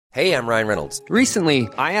Hey, I'm Ryan Reynolds. Recently,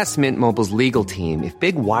 I asked Mint Mobile's legal team if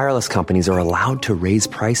big wireless companies are allowed to raise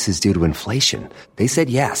prices due to inflation. They said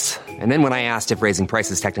yes. And then when I asked if raising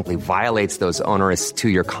prices technically violates those onerous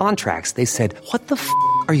two-year contracts, they said, "What the f***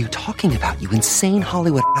 are you talking about, you insane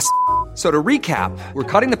Hollywood ass?" So to recap, we're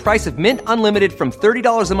cutting the price of Mint Unlimited from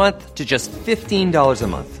 $30 a month to just $15 a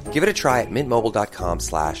month. Give it a try at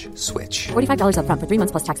mintmobile.com/switch. $45 up front for 3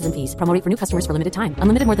 months plus taxes and fees. Promo rate for new customers for limited time.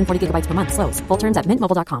 Unlimited more than 40 gigabytes per month. Slows full terms at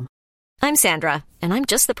mintmobile.com. I'm Sandra, and I'm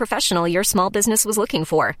just the professional your small business was looking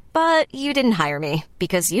for. But you didn't hire me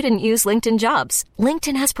because you didn't use LinkedIn Jobs.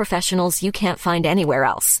 LinkedIn has professionals you can't find anywhere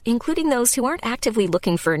else, including those who aren't actively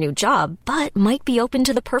looking for a new job, but might be open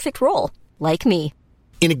to the perfect role, like me.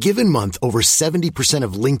 In a given month, over 70%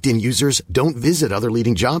 of LinkedIn users don't visit other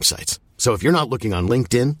leading job sites. So if you're not looking on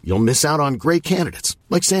LinkedIn, you'll miss out on great candidates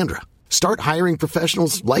like Sandra. Start hiring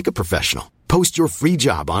professionals like a professional. Post your free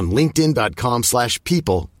job on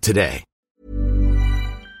linkedin.com/people today.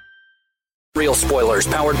 Real spoilers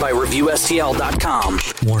powered by ReviewSTL.com.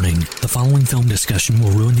 Warning, the following film discussion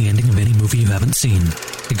will ruin the ending of any movie you haven't seen.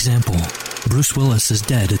 Example, Bruce Willis is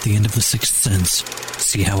dead at the end of The Sixth Sense.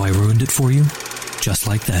 See how I ruined it for you? Just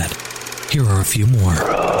like that. Here are a few more.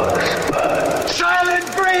 Silent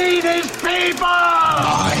breed is people!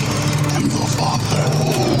 I am your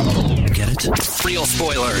father. Get it? Real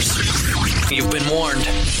spoilers. You've been warned.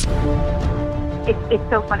 It's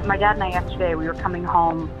so funny. My dad and I yesterday, we were coming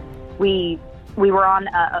home. We were on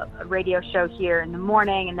a radio show here in the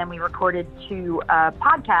morning, and then we recorded 2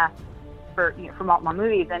 podcasts for Malt My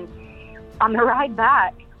Movies. And on the ride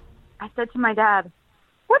back, I said to my dad,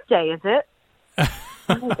 "What day is it?"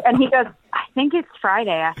 And he goes, "I think it's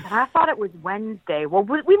Friday." I said, "I thought it was Wednesday." Well,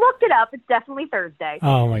 we looked it up. It's definitely Thursday.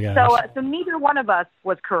 Oh my gosh. So neither one of us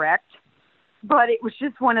was correct, but it was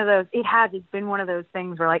just one of those. It's been one of those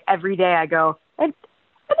things where like every day I go, anybody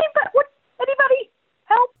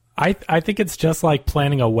help? I think it's just like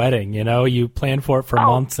planning a wedding. You know, you plan for it for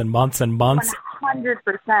months and months and months.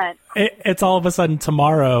 100%. It's all of a sudden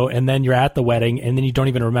tomorrow, and then you're at the wedding, and then you don't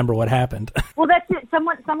even remember what happened. Well, that's it.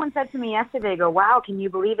 Someone said to me yesterday, they go, "Wow, can you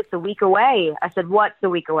believe it's a week away?" I said, "What's a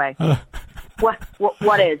week away?"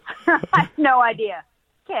 What is? I have no idea.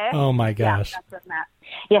 Okay. Oh my gosh.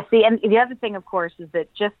 Yeah, see, and the other thing, of course, is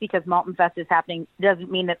that just because Malton Fest is happening doesn't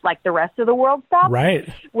mean that like the rest of the world stops. Right.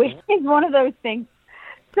 Which is one of those things.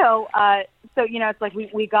 So you know, it's like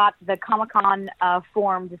we got the Comic-Con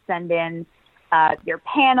form to send in your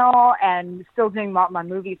panel, and still doing my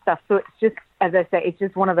movie stuff. So it's just, as I say, it's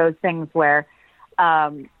just one of those things where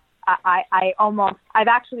I've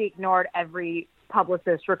actually ignored every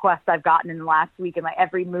publicist request I've gotten in the last week, and like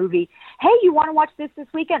every movie. "Hey, you want to watch this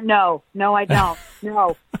weekend?" No, I don't.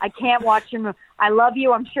 No, I can't watch your movie. I love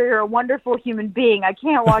you. I'm sure you're a wonderful human being. I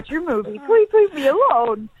can't watch your movie. Please leave me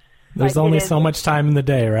alone. There's only so much time in the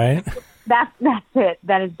day, right? That's it.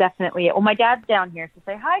 That is definitely it. Well, my dad's down here, so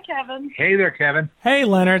say hi, Kevin. Hey there, Kevin. Hey,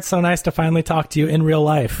 Leonard. So nice to finally talk to you in real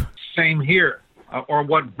life. Same here, or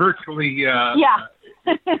what virtually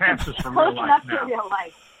passes from real life now. Real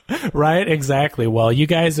life. Right, exactly. Well, you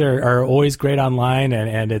guys are always great online,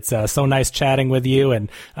 and it's so nice chatting with you, and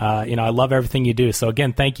I love everything you do. So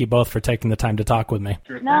again, thank you both for taking the time to talk with me.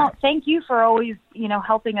 No, thank you for always,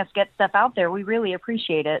 helping us get stuff out there. We really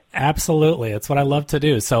appreciate it. Absolutely. It's what I love to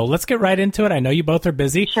do. So let's get right into it. I know you both are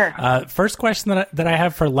busy. Sure. First question that I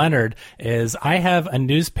have for Leonard is, I have a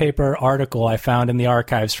newspaper article I found in the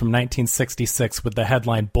archives from 1966 with the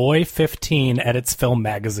headline, "Boy 15 Edits Film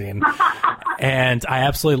Magazine." And I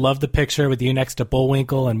absolutely love the picture with you next to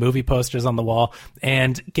Bullwinkle and movie posters on the wall.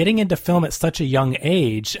 And getting into film at such a young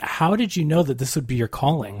age, how did you know that this would be your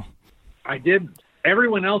calling? I didn't.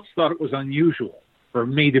 Everyone else thought it was unusual for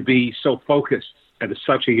me to be so focused at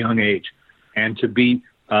such a young age, and to be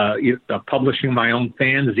publishing my own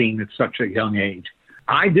fanzine at such a young age.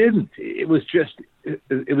 I didn't. It was just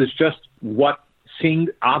what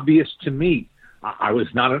seemed obvious to me. I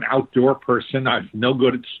was not an outdoor person. I was no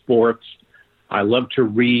good at sports. I loved to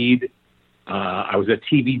read. I was a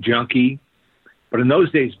TV junkie. But in those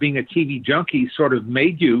days, being a TV junkie sort of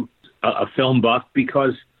made you a film buff,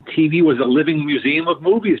 because TV was a living museum of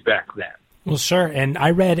movies back then. Well, sure. And I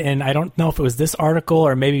read, and I don't know if it was this article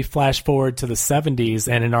or maybe flash forward to the 70s,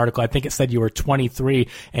 and an article, I think it said you were 23,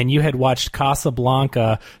 and you had watched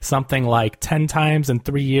Casablanca something like 10 times in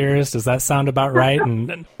 3 years. Does that sound about right?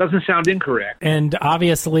 And doesn't sound incorrect. And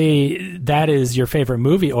obviously, that is your favorite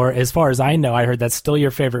movie, or as far as I know, I heard that's still your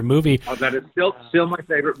favorite movie. Oh, that is still my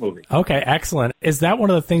favorite movie. Okay, excellent. Is that one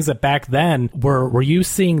of the things that back then, were you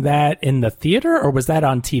seeing that in the theater, or was that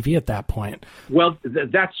on TV at that point? Well,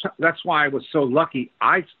 that's why I was so lucky.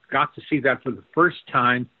 I got to see that for the first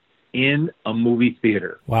time in a movie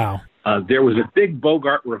theater. Wow. There was a big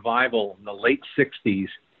Bogart revival in the late 60s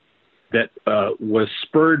that was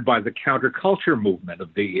spurred by the counterculture movement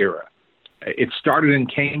of the era. It started in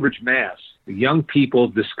Cambridge, Mass. The young people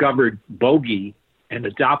discovered Bogey and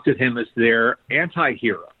adopted him as their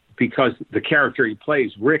anti-hero because the character he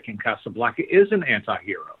plays, Rick in Casablanca, is an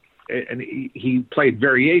anti-hero. And he played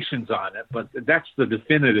variations on it, but that's the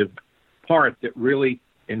definitive part that really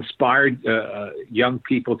inspired young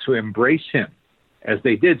people to embrace him as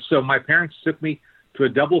they did. So my parents took me to a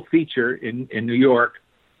double feature in New York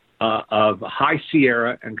of High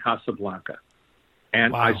Sierra and Casablanca.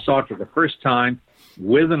 And I saw it for the first time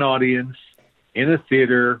with an audience in a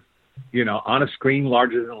theater, on a screen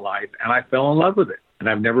larger than life. And I fell in love with it. And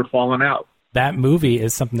I've never fallen out. That movie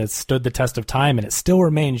is something that stood the test of time, and it still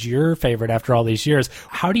remains your favorite after all these years.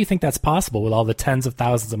 How do you think that's possible with all the tens of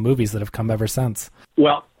thousands of movies that have come ever since?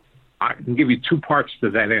 Well, I can give you two parts to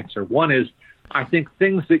that answer. One is, I think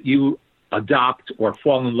things that you adopt or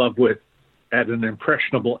fall in love with at an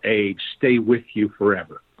impressionable age stay with you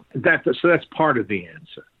forever. So that's part of the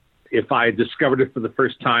answer. If I discovered it for the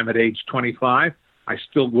first time at age 25, I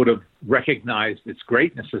still would have recognized its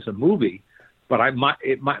greatness as a movie, but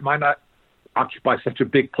it might not occupy such a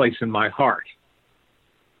big place in my heart.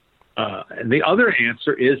 And the other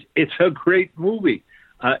answer is it's a great movie.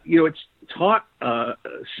 It's taught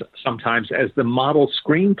sometimes as the model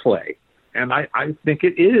screenplay, and I think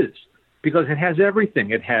it is because it has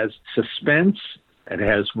everything. It has suspense, it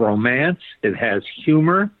has romance, it has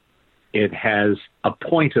humor, it has a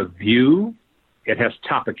point of view, it has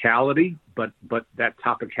topicality, but that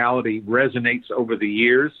topicality resonates over the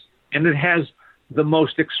years, and it has the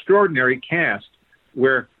most extraordinary cast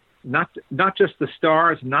where not just the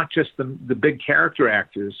stars, not just the big character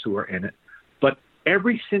actors who are in it, but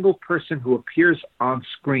every single person who appears on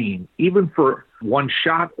screen, even for one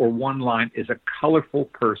shot or one line, is a colorful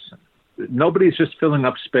person. Nobody's just filling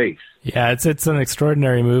up space. Yeah, it's an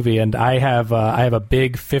extraordinary movie, and I have a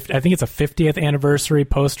big I think it's a 50th anniversary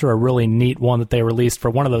poster, a really neat one that they released for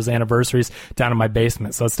one of those anniversaries down in my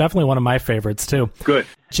basement. So it's definitely one of my favorites too. Good.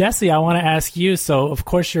 Jesse, I want to ask you, so of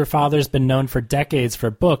course your father's been known for decades for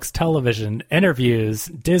books, television, interviews,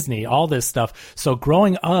 Disney, all this stuff. So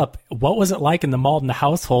growing up, what was it like in the Malden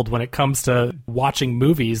household when it comes to watching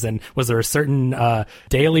movies? And was there a certain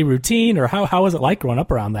daily routine, or how was it like growing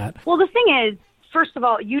up around that? Well, the thing is, first of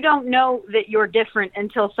all, you don't know that you're different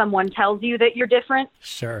until someone tells you that you're different.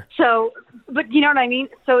 Sure. So, but you know what I mean?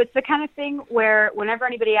 So it's the kind of thing where whenever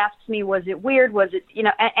anybody asks me, was it weird? Was it,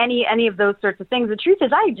 any of those sorts of things? The truth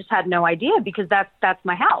is I just had no idea because that's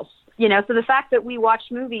my house. So the fact that we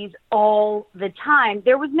watched movies all the time,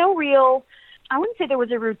 there was no real, I wouldn't say there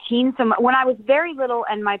was a routine. So when I was very little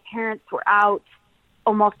and my parents were out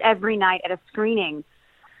almost every night at a screening,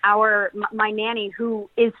 my nanny, who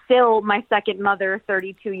is still my second mother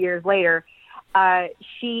 32 years later,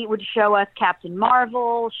 she would show us Captain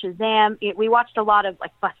Marvel, Shazam. We watched a lot of like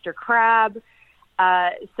Buster Crabbe.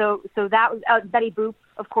 So that was Betty Boop,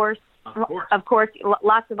 of course. Of course,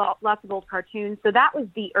 lots of old cartoons. So that was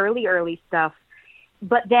the early stuff.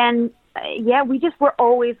 But then, we just were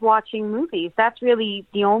always watching movies. That's really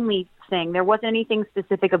the only thing. There wasn't anything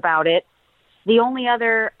specific about it. The only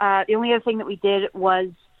other thing that we did was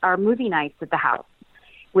our movie nights at the house,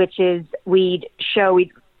 which is we'd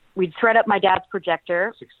thread up my dad's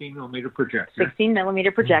projector. 16 millimeter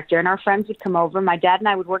projector, and our friends would come over. My dad and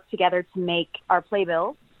I would work together to make our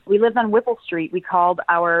playbills. We lived on Whipple Street. We called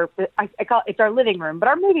it's our living room, but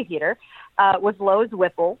our movie theater was Lowe's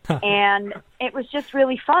Whipple, and it was just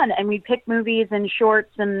really fun. And we'd pick movies and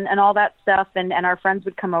shorts and all that stuff, and our friends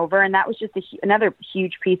would come over, and that was just another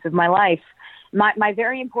huge piece of my life. My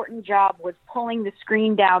very important job was pulling the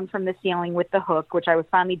screen down from the ceiling with the hook, which I was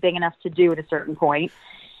finally big enough to do at a certain point.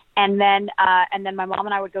 And then my mom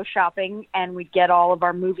and I would go shopping, and we'd get all of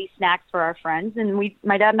our movie snacks for our friends, and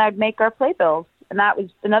my dad and I would make our playbills. And that was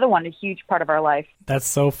another one, a huge part of our life. That's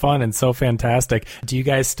so fun and so fantastic. Do you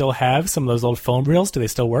guys still have some of those old film reels? Do they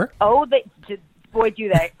still work? Oh, boy, do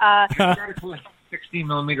they. I started collecting 16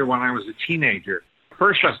 millimeter when I was a teenager.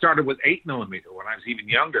 First, I started with 8 millimeter when I was even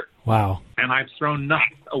younger. Wow. And I've thrown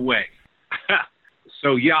nothing away.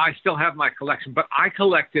 So, I still have my collection, but I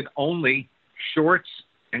collected only shorts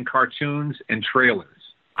and cartoons and trailers.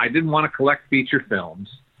 I didn't want to collect feature films,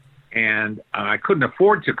 and I couldn't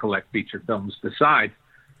afford to collect feature films besides.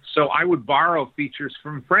 So I would borrow features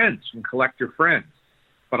from friends, from collector friends.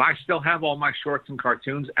 But I still have all my shorts and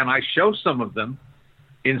cartoons, and I show some of them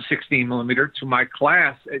in 16 millimeter to my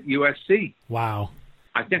class at USC. Wow.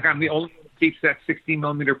 I think I'm the only keeps that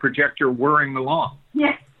 60-millimeter projector whirring along.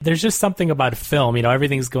 Yeah. There's just something about film,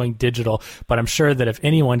 everything's going digital, but I'm sure that if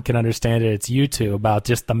anyone can understand it, it's you two, about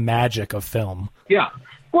just the magic of film. Yeah.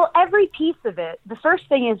 Well, every piece of it, the first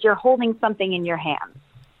thing is you're holding something in your hands.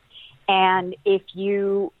 And if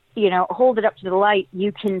you hold it up to the light,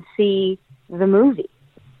 you can see the movie.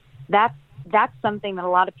 That's something that a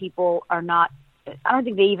lot of people are not, I don't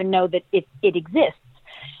think they even know that it exists.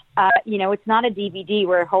 It's not a DVD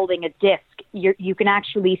where holding a disc. You can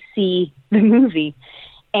actually see the movie.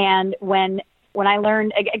 And when I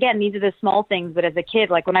learned, again, these are the small things, but as a kid,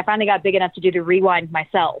 like when I finally got big enough to do the rewind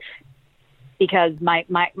myself, because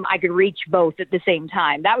I could reach both at the same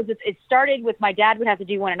time. It started with my dad would have to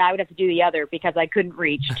do one and I would have to do the other because I couldn't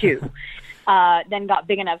reach two. Then got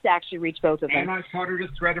big enough to actually reach both of them. And I taught her to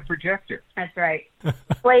thread a projector. That's right.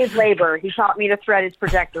 Slave labor. He taught me to thread his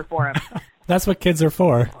projector for him. That's what kids are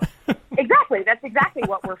for. Exactly. That's exactly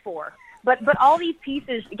what we're for. But all these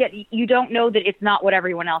pieces, again, you don't know that it's not what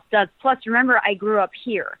everyone else does. Plus, remember, I grew up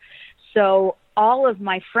here. So all of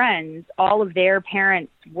my friends, all of their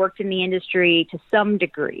parents worked in the industry to some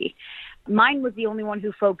degree. Mine was the only one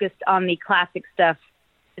who focused on the classic stuff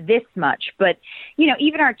this much. But,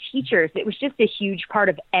 even our teachers, it was just a huge part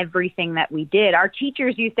of everything that we did. Our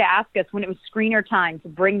teachers used to ask us when it was screener time to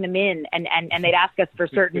bring them in, and they'd ask us for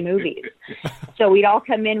certain movies. So we'd all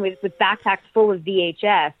come in with backpacks full of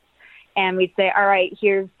VHS. And we'd say, all right,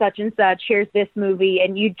 here's such and such, here's this movie,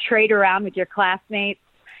 and you'd trade around with your classmates.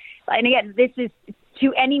 And again, this is,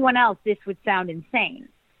 to anyone else, this would sound insane.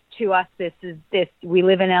 To us, we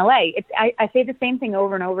live in LA. I say the same thing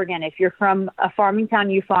over and over again. If you're from a farming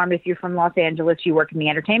town, you farm. If you're from Los Angeles, you work in the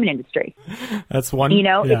entertainment industry. That's one.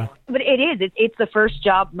 Yeah. But it is. It's the first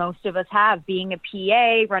job most of us have, being a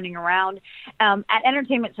PA, running around. At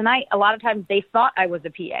Entertainment Tonight, a lot of times they thought I was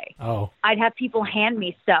a PA. Oh. I'd have people hand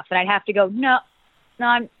me stuff, and I'd have to go, no,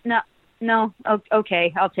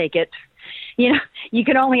 okay, I'll take it. You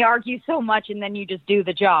can only argue so much, and then you just do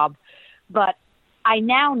the job. But I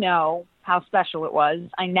now know how special it was.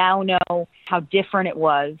 I now know how different it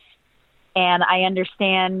was. And I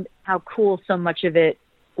understand how cool so much of it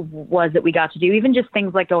was that we got to do. Even just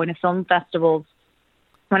things like going to film festivals.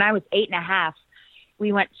 When I was 8.5,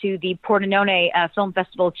 we went to the Pordenone Film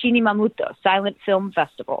Festival, Cine Mamuto, Silent Film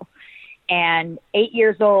Festival. And 8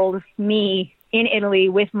 years old, me in Italy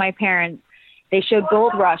with my parents, they showed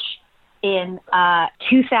Gold Rush in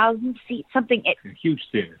 2,000 seats, something. Huge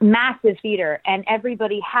theater. Massive theater. And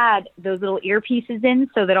everybody had those little earpieces in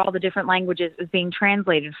so that all the different languages was being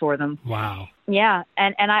translated for them. Wow. Yeah.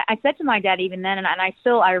 And I said to my dad even then, and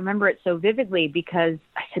I remember it so vividly, because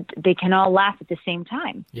I said, they can all laugh at the same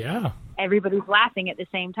time. Yeah. Everybody's laughing at the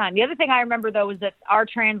same time. The other thing I remember, though, was that our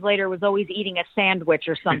translator was always eating a sandwich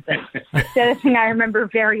or something. The other thing I remember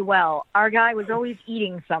very well, our guy was always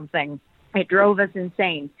eating something. It drove us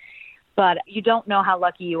insane. But you don't know how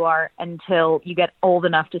lucky you are until you get old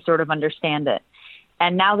enough to sort of understand it.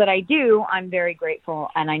 And now that I do, I'm very grateful,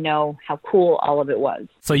 and I know how cool all of it was.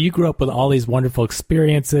 So you grew up with all these wonderful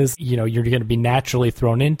experiences, you're going to be naturally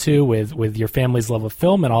thrown into with your family's love of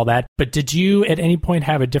film and all that. But did you at any point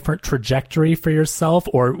have a different trajectory for yourself,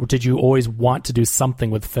 or did you always want to do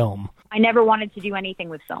something with film? I never wanted to do anything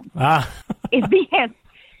with film. Is the answer.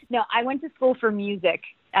 No, I went to school for music.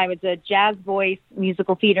 I was a jazz voice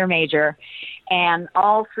musical theater major, and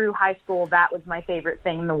all through high school, that was my favorite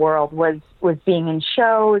thing in the world, was being in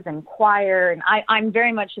shows and choir. And I'm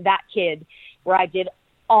very much that kid where I did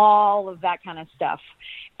all of that kind of stuff.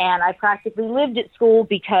 And I practically lived at school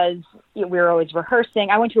because we were always rehearsing.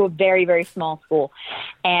 I went to a very, very small school,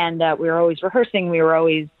 and we were always rehearsing. We were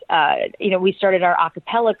always, we started our a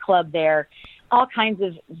cappella club there, all kinds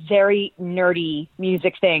of very nerdy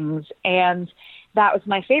music things. And that was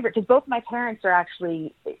my favorite, because both my parents are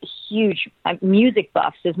actually huge music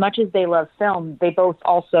buffs. As much as they love film, they both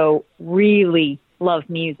also really love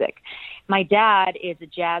music. My dad is a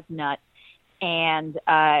jazz nut, and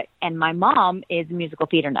my mom is a musical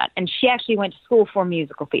theater nut, and she actually went to school for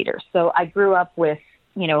musical theater. So I grew up with,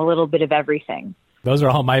 a little bit of everything. Those are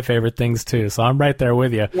all my favorite things, too, so I'm right there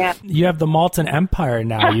with you. Yeah. You have the Maltin Empire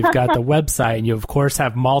now. You've got the website, and you, of course,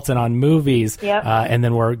 have Maltin on movies. Yep. And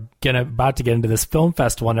then we're about to get into this film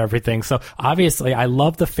festival and everything. So, obviously, I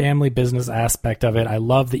love the family business aspect of it. I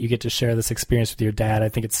love that you get to share this experience with your dad. I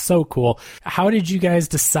think it's so cool. How did you guys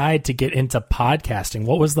decide to get into podcasting?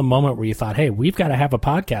 What was the moment where you thought, hey, we've got to have a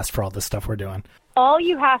podcast for all this stuff we're doing? All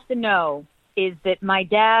you have to know is that my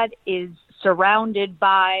dad is surrounded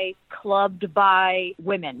by, clubbed by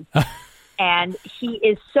women. And he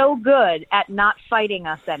is so good at not fighting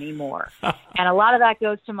us anymore. And a lot of that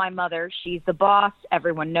goes to my mother. She's the boss.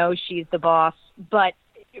 Everyone knows she's the boss. But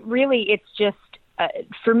really, it's just,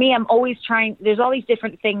 for me, I'm always trying. There's all these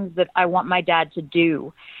different things that I want my dad to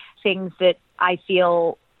do, things that I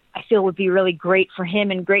feel would be really great for him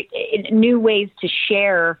and great in new ways to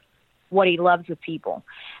share what he loves with people.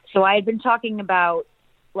 So I had been talking about,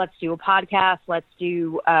 let's do a podcast, let's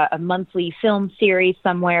do a monthly film series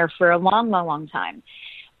somewhere for a long, long, long time.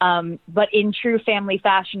 But in true family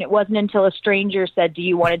fashion, it wasn't until a stranger said, do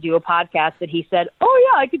you want to do a podcast, that he said,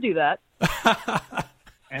 oh, yeah, I could do that.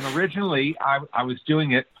 And originally, I was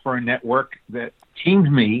doing it for a network that teamed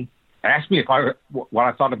me, asked me what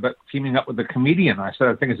I thought about teaming up with a comedian. I said,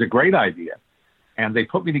 I think it's a great idea. And they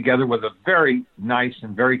put me together with a very nice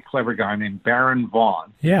and very clever guy named Baron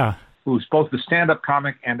Vaughn. Yeah. Who's both a stand-up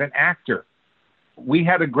comic and an actor. We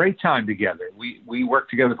had a great time together. We worked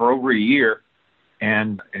together for over a year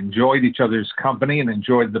and enjoyed each other's company and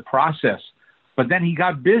enjoyed the process. But then he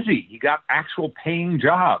got busy. He got actual paying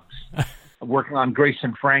jobs, working on Grace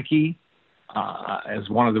and Frankie as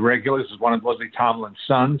one of the regulars, as one of Leslie Tomlin's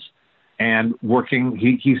sons, and working.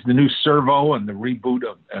 He's the new Servo and the reboot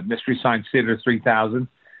of Mystery Science Theater 3000.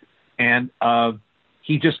 And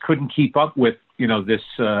he just couldn't keep up with, this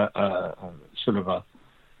sort of a,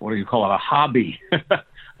 what do you call it, a hobby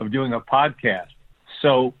of doing a podcast.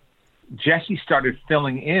 So Jesse started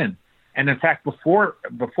filling in. And in fact, before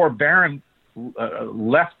Baron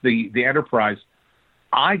left the Enterprise,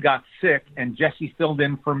 I got sick and Jesse filled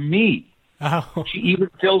in for me. Oh. She even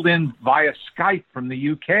filled in via Skype from the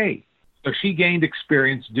UK. So she gained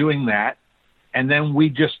experience doing that. And then we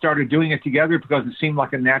just started doing it together because it seemed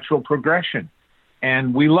like a natural progression.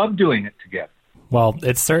 And we love doing it together. Well,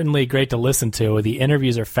 it's certainly great to listen to. The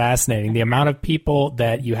interviews are fascinating. The amount of people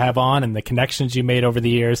that you have on and the connections you made over the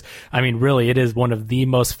years. I mean, really, it is one of the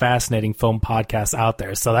most fascinating film podcasts out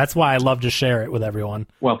there. So that's why I love to share it with everyone.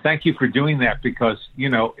 Well, thank you for doing that because,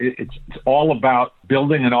 it's all about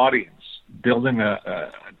building an audience, building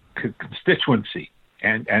a constituency.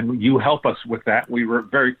 And you help us with that. We're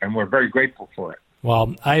very grateful for it.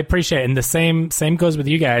 Well, I appreciate it. And the same goes with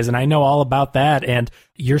you guys. And I know all about that. And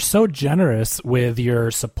you're so generous with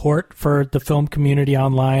your support for the film community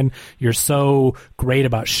online. You're so great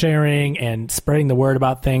about sharing and spreading the word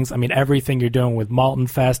about things. I mean, everything you're doing with Malton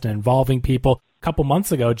Fest and involving people. A couple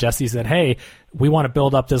months ago, Jesse said, hey, we want to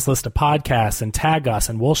build up this list of podcasts and tag us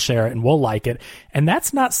and we'll share it and we'll like it. And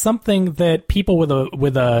that's not something that people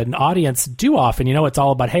with an audience do often. It's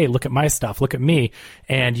all about, hey, look at my stuff, look at me.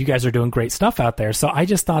 And you guys are doing great stuff out there. So I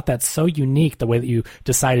just thought that's so unique, the way that you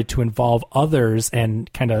decided to involve others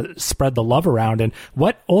and kind of spread the love around. And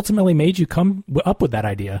what ultimately made you come up with that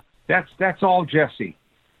idea? That's all Jesse.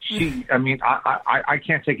 I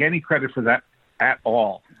can't take any credit for that at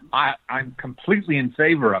all. I'm completely in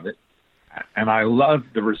favor of it, and I love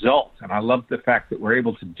the result, and I love the fact that we're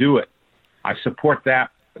able to do it. I support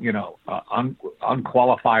that,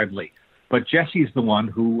 unqualifiedly. But Jesse's the one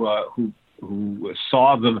who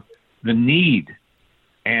saw the need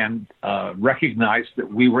and recognized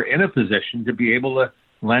that we were in a position to be able to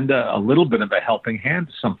lend a little bit of a helping hand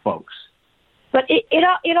to some folks. But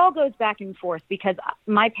it all goes back and forth because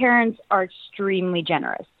my parents are extremely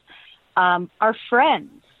generous. Our friends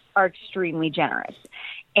are extremely generous.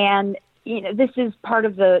 And, this is part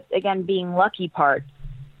of the, again, being lucky part.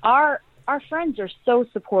 Our friends are so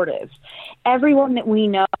supportive. Everyone that we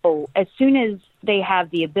know, as soon as they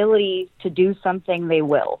have the ability to do something, they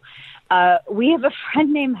will. We have a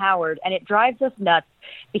friend named Howard, and it drives us nuts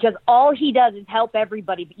because all he does is help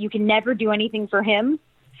everybody, but you can never do anything for him.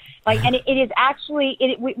 And it is actually,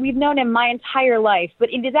 we've known him my entire life,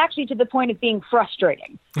 but it is actually to the point of being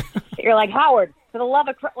frustrating. You're like, Howard, for the love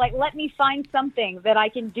of Christ, let me find something that I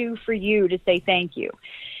can do for you to say thank you.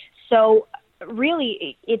 So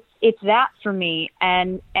really, it's that for me.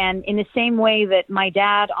 And in the same way that my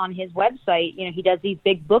dad on his website, he does these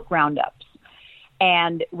big book roundups.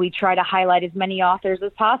 And we try to highlight as many authors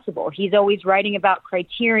as possible. He's always writing about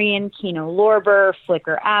Criterion, Kino Lorber,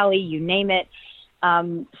 Flickr Alley, you name it.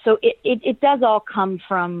 So it does all come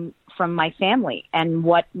from my family and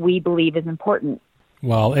what we believe is important.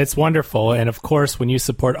 Well, it's wonderful. And of course, when you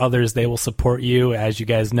support others, they will support you, as you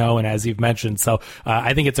guys know and as you've mentioned. So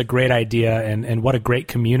I think it's a great idea and what a great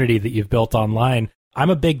community that you've built online. I'm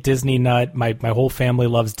a big Disney nut. My whole family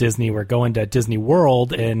loves Disney. We're going to Disney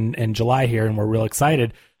World in July here, and we're real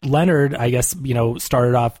excited. Leonard, I guess,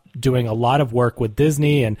 started off doing a lot of work with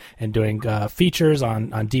Disney and doing features on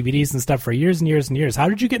DVDs and stuff for years and years and years. How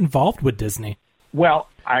did you get involved with Disney? Well,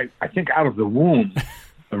 I think out of the womb,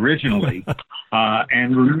 originally.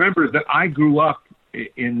 And remember that I grew up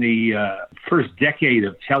in the first decade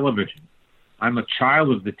of television. I'm a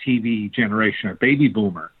child of the TV generation, a baby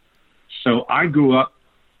boomer. So I grew up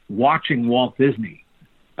watching Walt Disney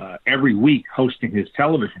every week hosting his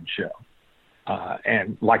television show,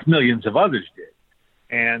 and like millions of others did.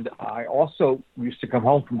 And I also used to come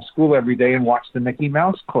home from school every day and watch the Mickey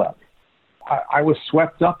Mouse Club. I was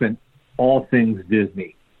swept up in all things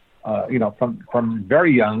Disney, from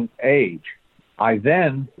very young age. I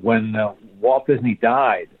then, when Walt Disney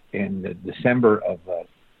died in December of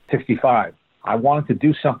 65, I wanted to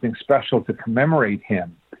do something special to commemorate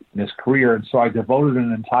him in his career, and so I devoted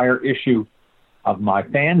an entire issue of my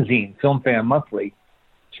fanzine, Film Fan Monthly,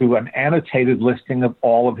 to an annotated listing of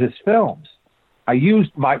all of his films. I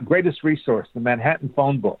used my greatest resource, the Manhattan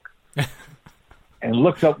phone book, and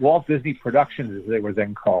looked up Walt Disney Productions, as they were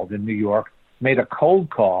then called, in New York, made a cold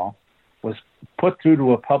call, was put through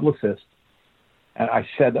to a publicist, and I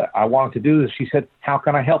said, I wanted to do this. She said, how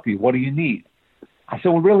can I help you? What do you need? I said,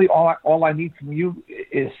 well, really, all I need from you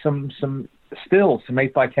is some stills, some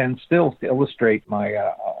 8x10 stills to illustrate my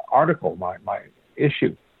article, my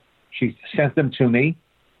issue. She sent them to me,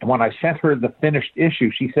 and when I sent her the finished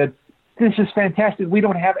issue, she said, this is fantastic. We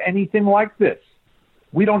don't have anything like this.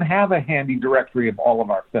 We don't have a handy directory of all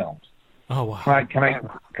of our films. Oh, wow.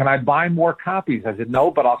 Can I buy more copies? I said,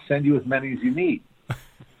 no, but I'll send you as many as you need.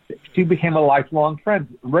 She became a lifelong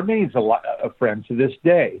friend, remains a friend to this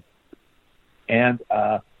day. And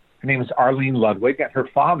her name is Arlene Ludwig, and her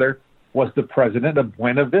father was the president of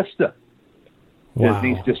Buena Vista,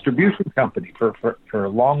 Disney's distribution company, for a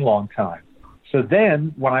long, long time. So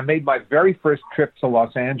then, when I made my very first trip to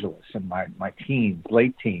Los Angeles in my teens,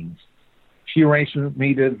 late teens, she arranged for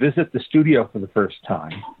me to visit the studio for the first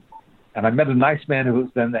time. And I met a nice man who was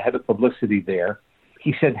then the head of publicity there.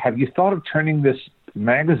 He said, have you thought of turning this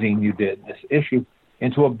magazine you did, this issue,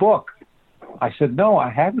 into a book? I said, no, I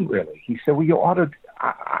haven't really. He said, well, you ought to.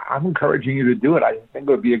 I'm encouraging you to do it. I think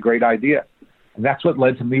it would be a great idea. And that's what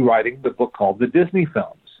led to me writing the book called The Disney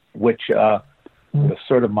Films, which was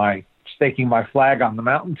sort of my staking my flag on the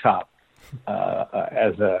mountaintop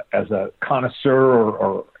as a connoisseur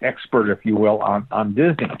or expert, if you will, on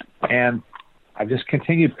Disney. And I just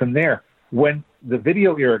continued from there. When the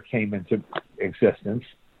video era came into existence,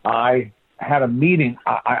 I had a meeting.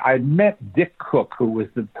 I met Dick Cook, who was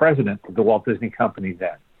the president of the Walt Disney Company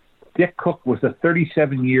then. Dick Cook was a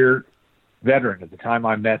 37-year veteran at the time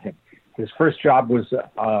I met him. His first job was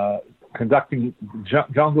conducting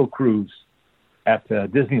Jungle Cruise at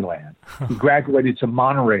Disneyland. He graduated to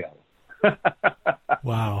monorail.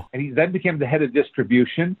 Wow. And he then became the head of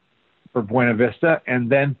distribution for Buena Vista, and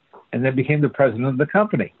then became the president of the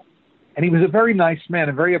company. And he was a very nice man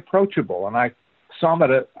and very approachable. And I saw him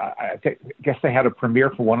at I guess they had a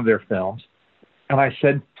premiere for one of their films. And I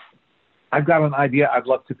said, I've got an idea I'd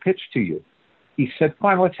love to pitch to you. He said,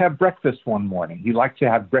 fine, let's have breakfast one morning. He liked to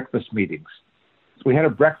have breakfast meetings. So we had a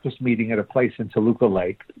breakfast meeting at a place in Toluca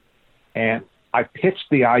Lake. And I pitched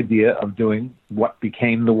the idea of doing what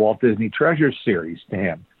became the Walt Disney Treasures series to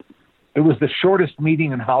him. It was the shortest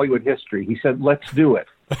meeting in Hollywood history. He said, let's do it.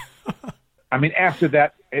 I mean, after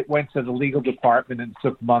that, it went to the legal department and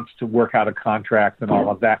took months to work out a contract and all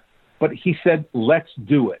of that. But he said, let's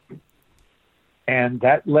do it. And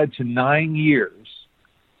that led to 9 years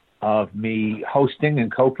of me hosting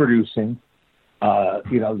and co-producing,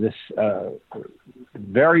 this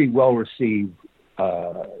very well-received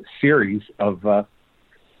series of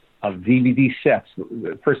DVD sets.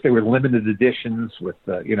 First, they were limited editions with,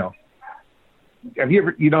 Have you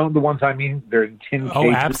ever, the ones I mean? They're in tin cases.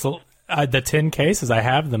 Oh, absolutely. The tin cases, I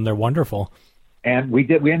have them. They're wonderful. And we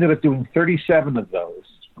ended up doing 37 of those.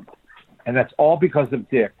 And that's all because of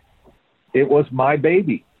Dick. It was my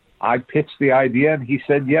baby. I pitched the idea and he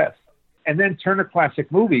said yes. And then Turner Classic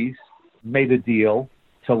Movies made a deal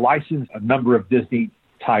to license a number of Disney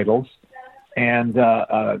titles. And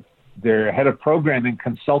their head of programming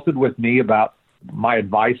consulted with me about my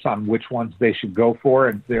advice on which ones they should go for,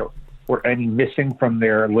 and if there were any missing from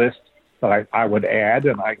their list that I would add.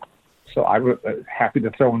 And so I was happy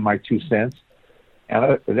to throw in my 2 cents.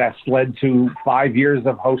 And that's led to 5 years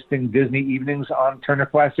of hosting Disney evenings on Turner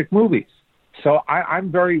Classic Movies. So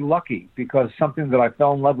I'm very lucky because something that I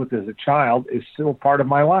fell in love with as a child is still part of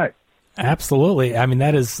my life. Absolutely. I mean,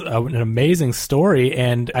 that is an amazing story.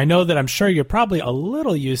 And I know that I'm sure you're probably a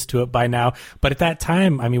little used to it by now. But at that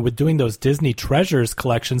time, I mean, with doing those Disney Treasures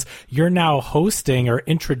collections, you're now hosting or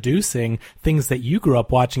introducing things that you grew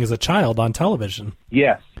up watching as a child on television.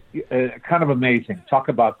 Yes. Kind of amazing. Talk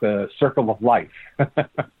about the circle of life.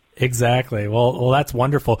 Exactly. Well, that's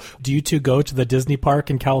wonderful. Do you two go to the Disney park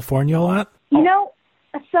in California a lot? You know,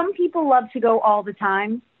 some people love to go all the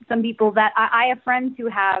time. Some people that I have friends who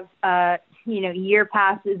have, year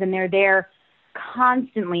passes and they're there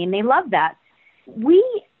constantly and they love that. We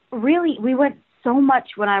went so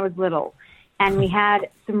much when I was little and we had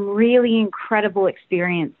some really incredible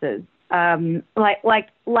experiences, like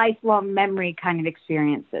lifelong memory kind of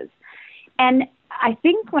experiences. And I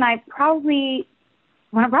think when I started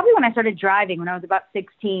driving when I was about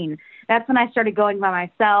 16, that's when I started going by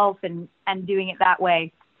myself and doing it that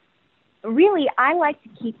way. Really, I like to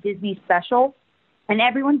keep Disney special, and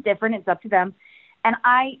everyone's different. It's up to them. And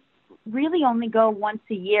I really only go once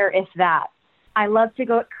a year, if that. I love to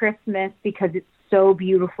go at Christmas because it's so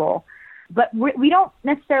beautiful. But we don't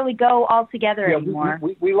necessarily go all together anymore.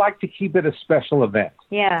 We like to keep it a special event.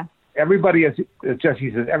 Yeah. Everybody, as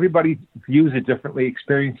Jessie says, everybody views it differently,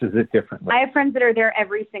 experiences it differently. I have friends that are there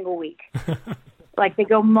every single week. Like they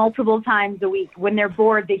go multiple times a week. When they're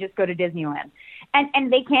bored, they just go to Disneyland.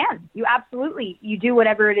 And they can. You do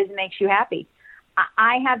whatever it is that makes you happy.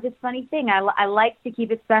 I have this funny thing. I like to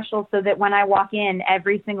keep it special so that when I walk in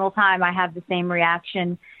every single time, I have the same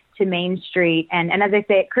reaction to Main Street. And as I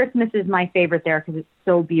say, Christmas is my favorite there because it's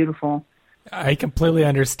so beautiful. I completely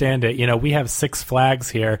understand it. You know, we have Six Flags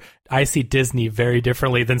here. I see Disney very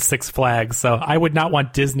differently than Six Flags, so I would not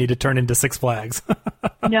want Disney to turn into Six Flags.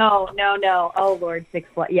 No. Oh, Lord, Six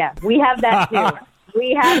Flags. Yeah, we have that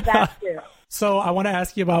too. So I want to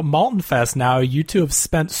ask you about Malton Fest now. You two have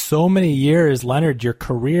spent so many years, Leonard, your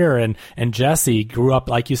career, and Jessie grew up,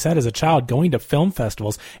 like you said, as a child going to film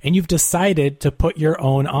festivals, and you've decided to put your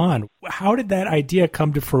own on. How did that idea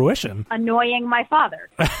come to fruition? Annoying my father.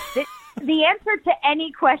 The answer to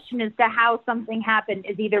any question as to how something happened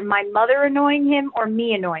is either my mother annoying him or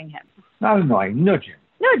me annoying him. Not annoying, nudging.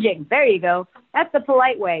 Nudging, there you go. That's the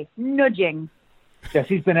polite way, nudging.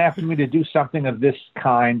 Jessie's been asking me to do something of this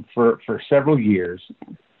kind for several years,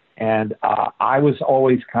 and I was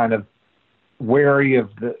always kind of wary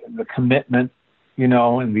of the commitment,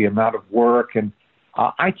 and the amount of work, and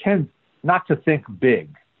I tend not to think big.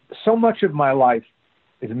 So much of my life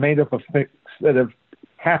is made up of things that have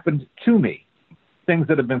happened to me, things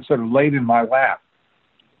that have been sort of laid in my lap.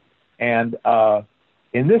 And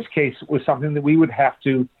in this case, it was something that we would have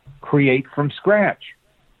to create from scratch.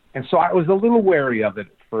 And so I was a little wary of it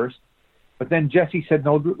at first, but then Jessie said,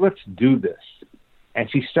 no, let's do this.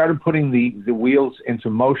 And she started putting the wheels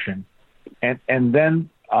into motion, and then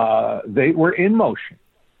they were in motion.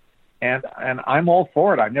 And I'm all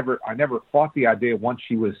for it. I never fought the idea once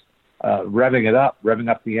she was revving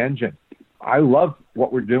up the engine. I love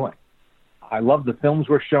what we're doing. I love the films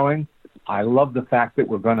we're showing. I love the fact that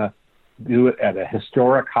we're going to do it at a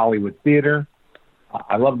historic Hollywood theater.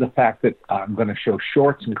 I love the fact that I'm going to show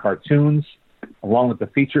shorts and cartoons along with the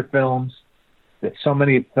feature films, that so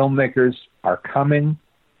many filmmakers are coming.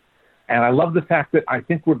 And I love the fact that I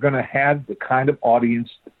think we're going to have the kind of audience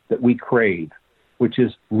that we crave, which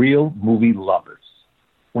is real movie lovers.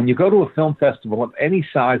 When you go to a film festival of any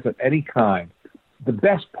size, of any kind, the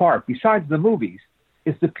best part, besides the movies,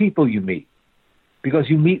 is the people you meet. Because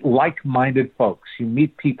you meet like-minded folks. You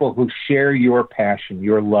meet people who share your passion,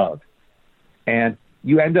 your love. And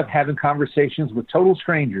you end up having conversations with total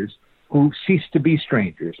strangers who cease to be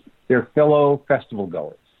strangers. They're fellow festival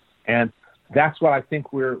goers. And that's what I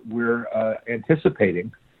think we're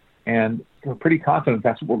anticipating. And we're pretty confident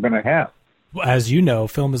that's what we're going to have. As you know,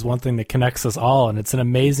 film is one thing that connects us all, and it's an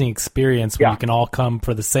amazing experience when you can all come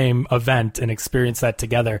for the same event and experience that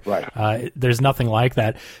together. Right. There's nothing like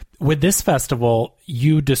that. With this festival,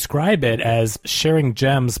 you describe it as sharing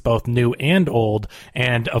gems, both new and old,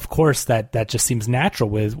 and of course that just seems natural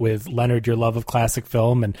with Leonard, your love of classic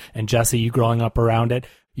film, and Jessie, you growing up around it.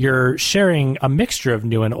 You're sharing a mixture of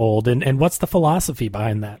new and old, and what's the philosophy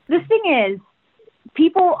behind that? The thing is,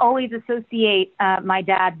 people always associate my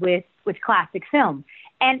dad with classic film.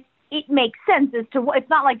 And it makes sense as to it's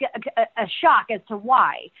not like a shock as to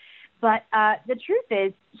why. But the truth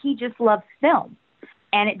is, he just loves film.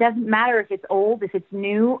 And it doesn't matter if it's old, if it's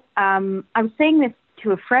new. I was saying this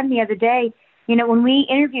to a friend the other day. When we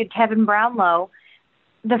interviewed Kevin Brownlow,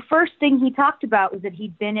 the first thing he talked about was that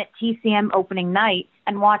he'd been at TCM opening night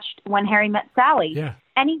and watched When Harry Met Sally. Yeah.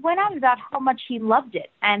 And he went on about how much he loved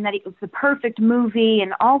it and that it was the perfect movie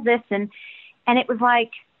and all this. And it was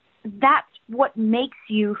like, that's what makes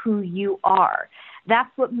you who you are.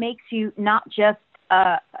 That's what makes you not just,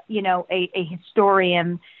 a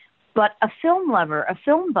historian, but a film lover, a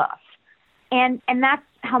film buff. And that's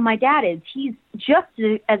how my dad is. He's just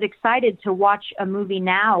as excited to watch a movie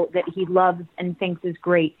now that he loves and thinks is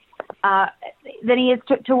great than he is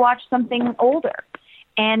to watch something older.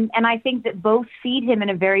 And I think that both feed him in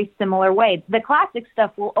a very similar way. The classic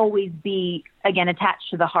stuff will always be, again, attached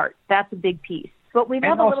to the heart. That's a big piece. But we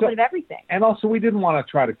love a little bit of everything. And also, we didn't want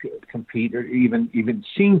to try to compete or even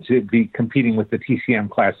seem to be competing with the TCM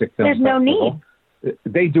Classic Film Festival. There's no need.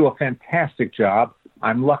 They do a fantastic job.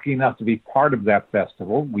 I'm lucky enough to be part of that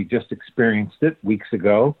festival. We just experienced it weeks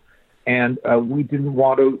ago. And we didn't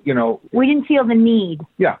want to, We didn't feel the need.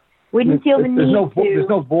 Yeah. We didn't feel the need There's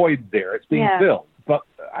no void there. It's being filled. But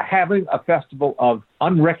having a festival of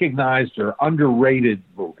unrecognized or underrated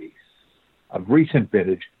movies of recent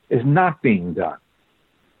vintage is not being done.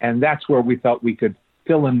 And that's where we felt we could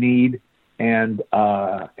fill a need and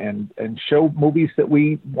show movies that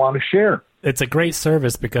we want to share. It's a great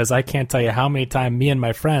service because I can't tell you how many times me and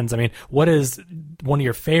my friends, what is one of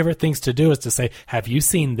your favorite things to do is to say, have you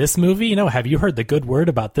seen this movie? Have you heard the good word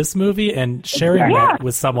about this movie? And sharing that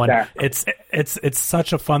with someone, it's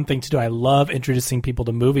such a fun thing to do. I love introducing people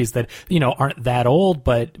to movies that, aren't that old,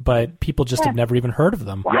 but people just have never even heard of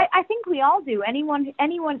them. Well, I think we all do. Anyone,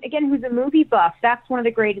 again, who's a movie buff, that's one of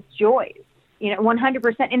the greatest joys.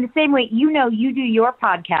 100%. In the same way, you do your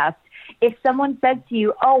podcast. If someone says to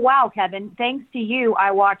you, "Oh wow, Kevin, thanks to you,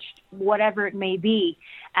 I watched whatever it may be,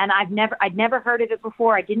 and I'd never heard of it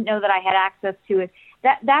before. I didn't know that I had access to it."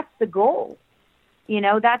 That's the goal.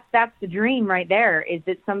 That's the dream right there. Is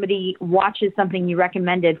that somebody watches something you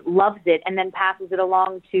recommended, loves it, and then passes it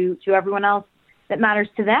along to everyone else that matters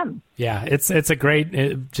to them. Yeah, it's a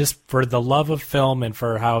great, just for the love of film and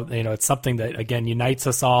for how, it's something that, again, unites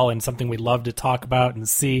us all and something we love to talk about and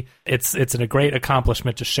see. It's a great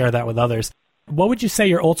accomplishment to share that with others. What would you say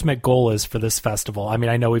your ultimate goal is for this festival? I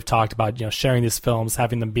know we've talked about, sharing these films,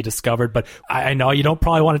 having them be discovered, but I know you don't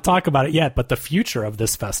probably want to talk about it yet, but the future of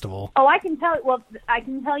this festival. Oh, I can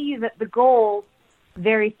tell you that the goal,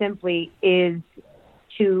 very simply, is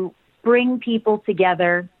to bring people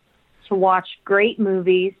together to watch great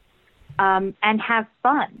movies and have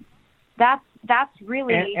fun. That's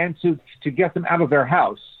really and to get them out of their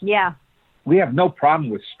house. Yeah, we have no problem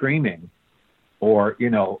with streaming, or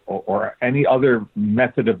any other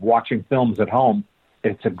method of watching films at home.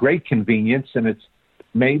 It's a great convenience, and it's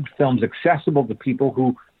made films accessible to people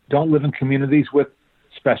who don't live in communities with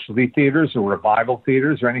specialty theaters or revival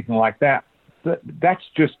theaters or anything like that. That's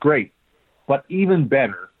just great. But even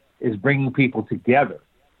better is bringing people together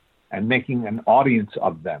and making an audience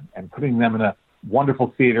of them and putting them in a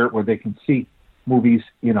wonderful theater where they can see movies,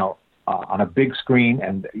 on a big screen.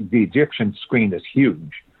 And the Egyptian screen is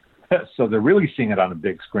huge. So they're really seeing it on a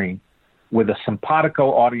big screen with a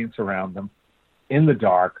simpatico audience around them in the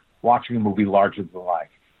dark, watching a movie larger than life.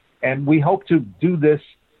 And we hope to do this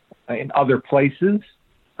in other places,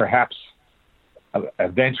 perhaps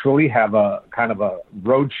eventually have a kind of a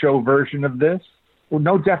roadshow version of this. Well,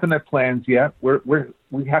 no definite plans yet.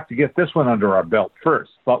 We have to get this one under our belt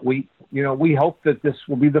first. But we hope that this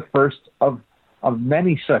will be the first of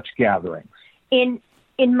many such gatherings. In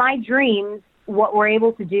my dreams, what we're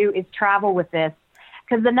able to do is travel with this.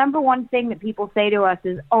 Because the number one thing that people say to us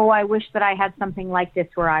is, "Oh, I wish that I had something like this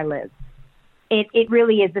where I live." It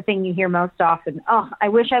really is the thing you hear most often. "Oh, I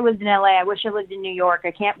wish I lived in LA. I wish I lived in New York.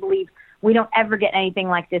 I can't believe we don't ever get anything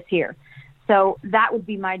like this here." So that would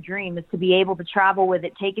be my dream, is to be able to travel with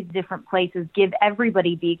it, take it to different places, give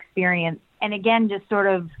everybody the experience, and again, just sort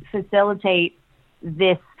of facilitate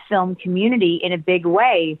this film community in a big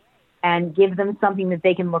way and give them something that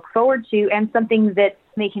they can look forward to and something that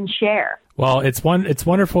they can share. Well, it's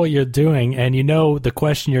wonderful what you're doing, and the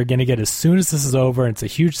question you're going to get as soon as this is over, and it's a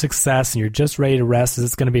huge success, and you're just ready to rest, is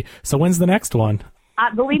it's going to be, so when's the next one?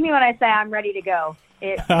 Believe me when I say I'm ready to go.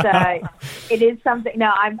 It is something.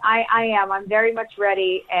 No, I am. I'm very much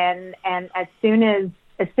ready, and as soon as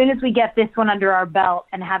we get this one under our belt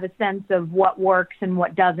and have a sense of what works and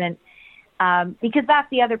what doesn't, because that's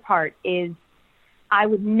the other part is I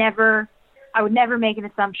would never make an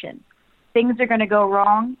assumption. Things are going to go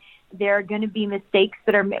wrong. There are going to be mistakes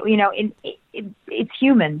that are, it's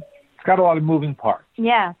human. It's got a lot of moving parts.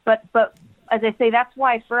 Yeah, but as I say, that's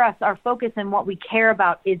why for us, our focus and what we care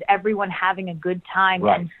about is everyone having a good time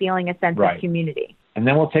and feeling a sense of community. And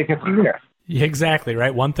then we'll take it from there. Yeah, exactly,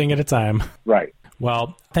 right? One thing at a time. Right.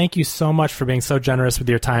 Well, thank you so much for being so generous with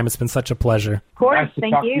your time. It's been such a pleasure. Of course, nice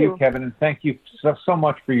to talk to you, Kevin, and thank you so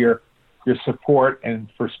much for your your support and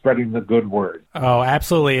for spreading the good word. Oh,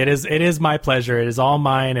 absolutely. It is my pleasure. It is all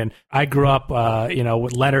mine. And I grew up,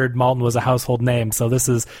 with Leonard Maltin was a household name. So this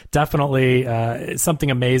is definitely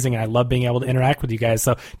something amazing. I love being able to interact with you guys.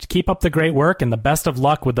 So keep up the great work and the best of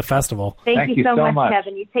luck with the festival. Thank you so much,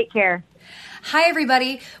 Kevin. You take care. Hi,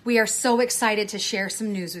 everybody. We are so excited to share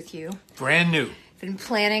some news with you. Brand new. Been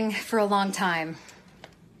planning for a long time.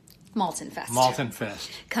 Maltin Fest. Maltin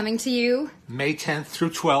Fest. Coming to you May 10th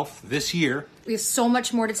through 12th this year. We have so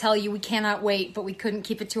much more to tell you. We cannot wait, but we couldn't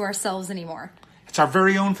keep it to ourselves anymore. It's our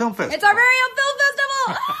very own film festival. It's our very own film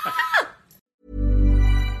festival!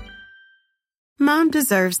 Mom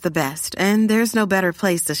deserves the best, and there's no better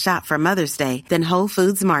place to shop for Mother's Day than Whole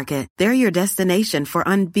Foods Market. They're your destination for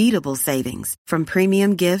unbeatable savings, from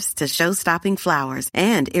premium gifts to show-stopping flowers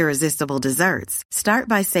and irresistible desserts. Start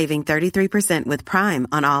by saving 33% with Prime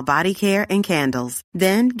on all body care and candles.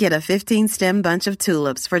 Then get a 15-stem bunch of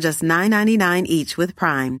tulips for just $9.99 each with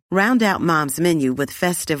Prime. Round out Mom's menu with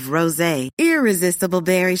festive rosé, irresistible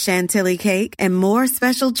berry chantilly cake, and more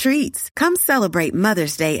special treats. Come celebrate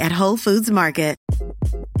Mother's Day at Whole Foods Market.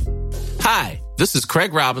 Hi, this is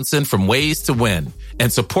Craig Robinson from Ways to Win,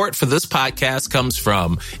 and support for this podcast comes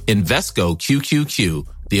from Invesco QQQ,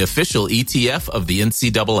 the official ETF of the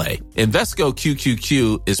NCAA. Invesco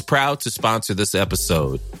QQQ is proud to sponsor this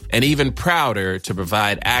episode, and even prouder to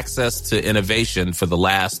provide access to innovation for the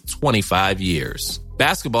last 25 years.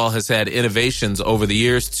 Basketball has had innovations over the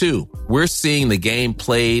years, too. We're seeing the game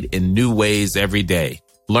played in new ways every day.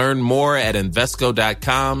 Learn more at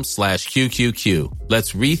Invesco.com/QQQ.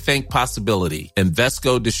 Let's rethink possibility.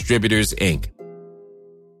 Invesco Distributors, Inc.